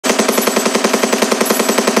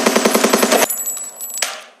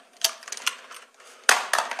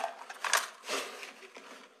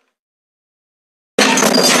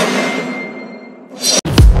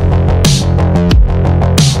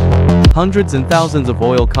Hundreds and thousands of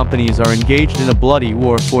oil companies are engaged in a bloody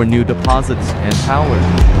war for new deposits and power.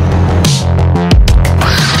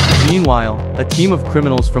 Meanwhile, a team of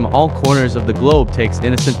criminals from all corners of the globe takes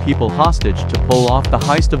innocent people hostage to pull off the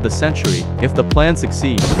heist of the century. If the plan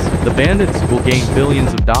succeeds, the bandits will gain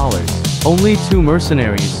billions of dollars. Only two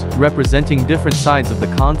mercenaries, representing different sides of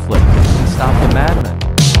the conflict, can stop the madman.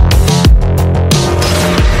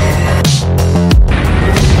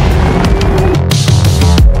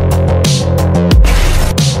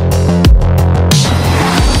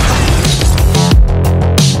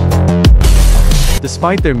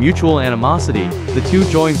 Despite their mutual animosity, the two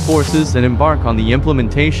join forces and embark on the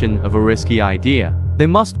implementation of a risky idea. They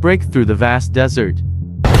must break through the vast desert.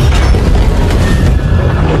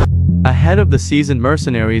 Ahead of the seasoned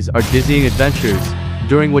mercenaries are dizzying adventures,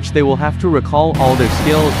 during which they will have to recall all their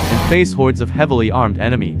skills and face hordes of heavily armed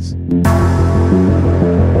enemies.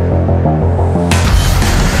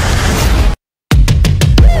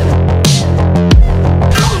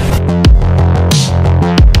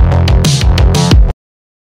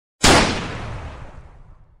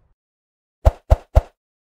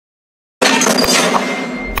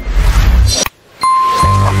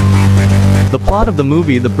 The plot of the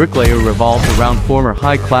movie The Bricklayer revolves around former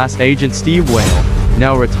high-class agent Steve Whale,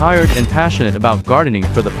 now retired and passionate about gardening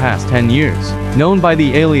for the past 10 years. Known by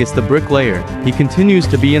the alias The Bricklayer, he continues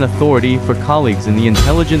to be an authority for colleagues in the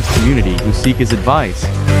intelligence community who seek his advice.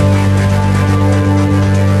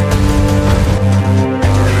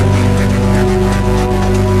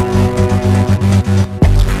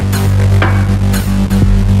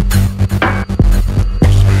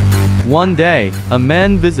 One day, a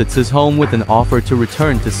man visits his home with an offer to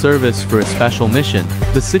return to service for a special mission.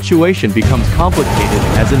 The situation becomes complicated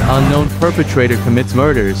as an unknown perpetrator commits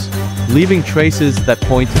murders, leaving traces that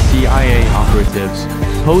point to CIA operatives,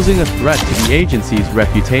 posing a threat to the agency's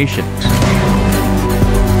reputation.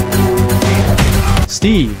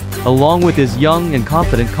 Steve, along with his young and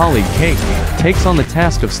confident colleague Kate, takes on the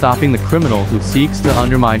task of stopping the criminal who seeks to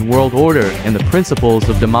undermine world order and the principles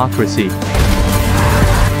of democracy.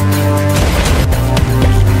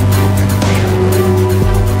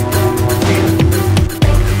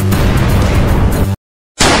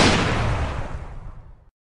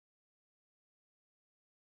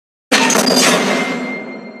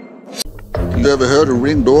 You ever heard of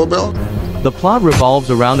Ring Doorbell? The plot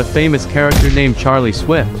revolves around a famous character named Charlie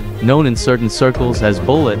Swift, known in certain circles as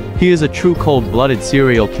Bullet. He is a true cold-blooded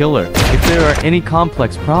serial killer. If there are any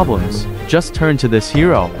complex problems, just turn to this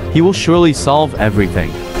hero. He will surely solve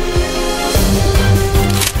everything.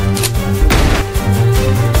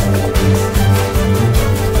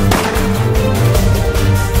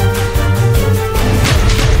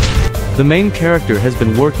 The main character has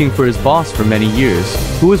been working for his boss for many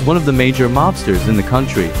years, who is one of the major mobsters in the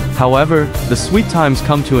country. However, the sweet times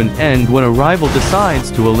come to an end when a rival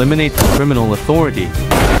decides to eliminate the criminal authority.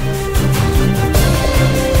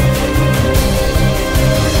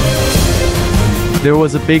 There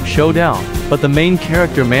was a big showdown, but the main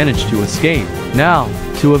character managed to escape. Now,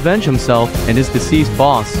 to avenge himself and his deceased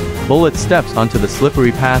boss, Bullet steps onto the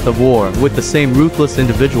slippery path of war with the same ruthless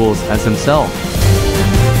individuals as himself.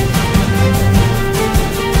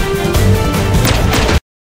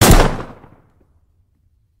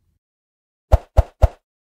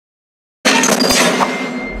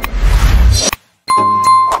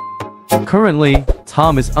 Currently,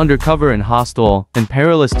 Tom is undercover in hostile and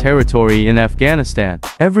perilous territory in Afghanistan.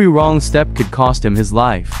 Every wrong step could cost him his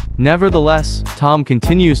life. Nevertheless, Tom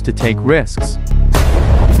continues to take risks.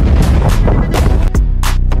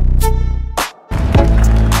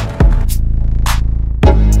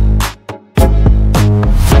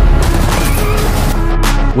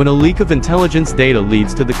 When a leak of intelligence data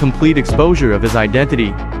leads to the complete exposure of his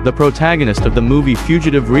identity, the protagonist of the movie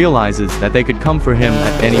Fugitive realizes that they could come for him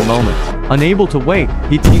at any moment. Unable to wait,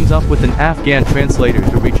 he teams up with an Afghan translator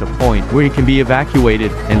to reach a point where he can be evacuated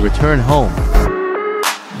and return home.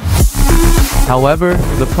 However,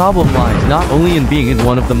 the problem lies not only in being in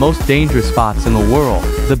one of the most dangerous spots in the world.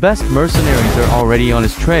 The best mercenaries are already on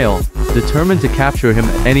his trail, determined to capture him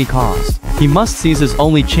at any cost. He must seize his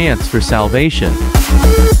only chance for salvation.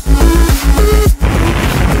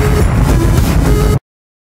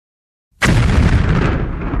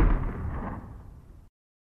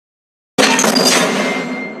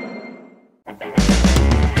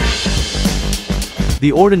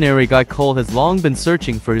 The ordinary guy Cole has long been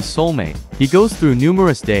searching for his soulmate. He goes through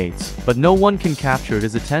numerous dates, but no one can capture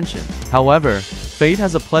his attention. However, fate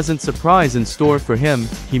has a pleasant surprise in store for him.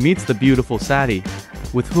 He meets the beautiful Sadie,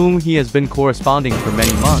 with whom he has been corresponding for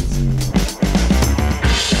many months.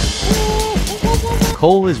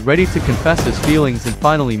 Cole is ready to confess his feelings and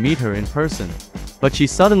finally meet her in person. But she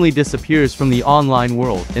suddenly disappears from the online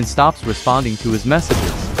world and stops responding to his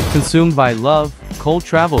messages. Consumed by love, Cole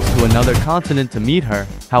travels to another continent to meet her.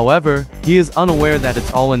 However, he is unaware that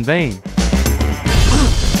it's all in vain.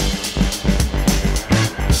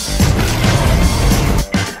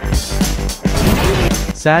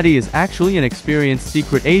 Sadie is actually an experienced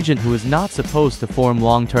secret agent who is not supposed to form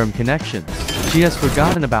long-term connections. She has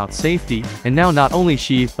forgotten about safety, and now not only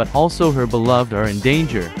she but also her beloved are in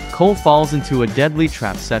danger. Cole falls into a deadly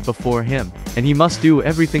trap set before him, and he must do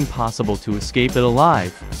everything possible to escape it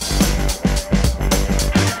alive.